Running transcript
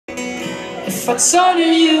If I told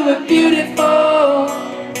you you were beautiful,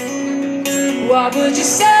 what would you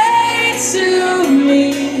say to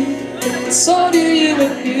me? If I told you you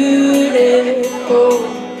were beautiful,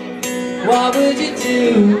 what would you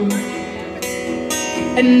do?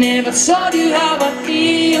 And if I told you how I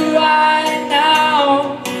feel right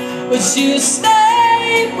now, would you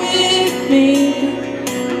stay with me?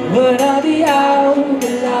 Would I be out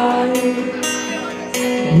alive?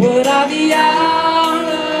 Would I be out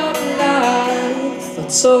alive? If I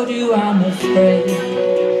told you I'm afraid,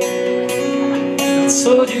 if I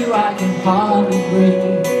told you I can hardly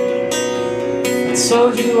breathe, if I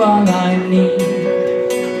told you all I need,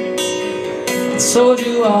 if I told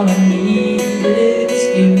you all I need is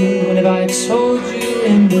you. And if I told you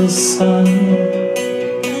in the sun,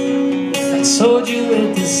 if I told you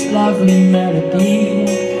with this lovely melody,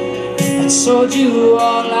 if I told you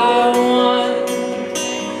all I want,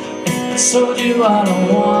 if I told you all I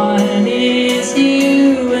want is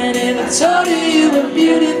you. And if I told you you were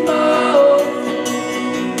beautiful,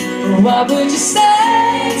 what would you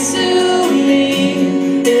say to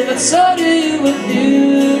me? If I told you you were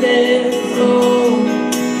beautiful,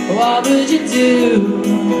 what would you do?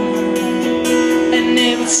 And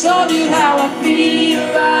if I told you how I feel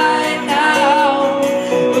right now,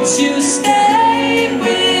 would you stay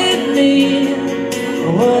with me?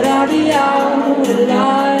 Or would I be out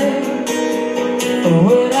alive? Or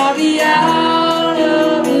would I be out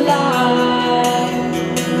of life?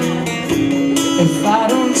 If I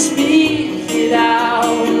don't speak it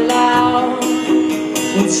out loud,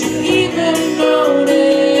 would you even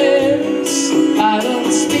notice? If I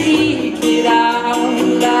don't speak it out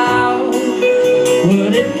loud,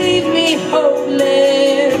 would it leave me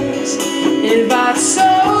hopeless? If I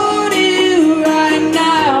told you right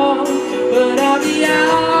now, would I be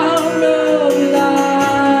out of life?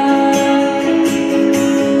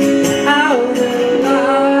 Out of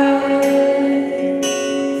life.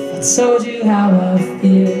 If I told you how I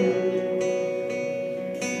feel,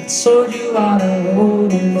 I told you all I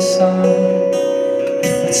hold inside,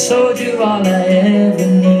 I told you all I ever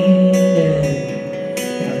needed,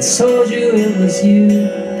 I told you it was you.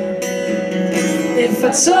 If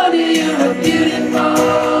I told you you were beautiful,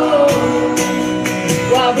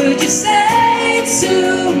 what would you say to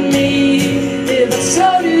me? If I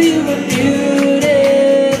told you you were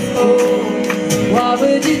beautiful, what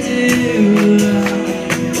would you do?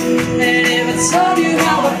 And if I told you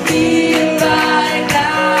how I feel right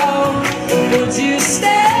now, would you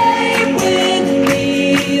stay with me?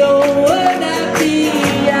 Or would I be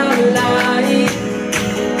out of light?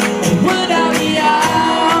 Would I be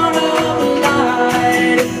out of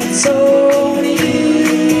light? If I told you, if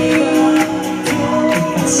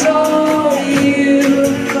I told you,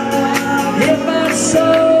 if I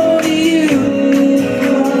told you,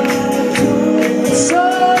 if I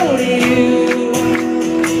told you,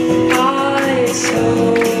 I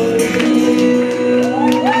told you.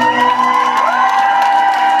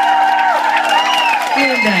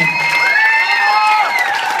 Vielen Dank.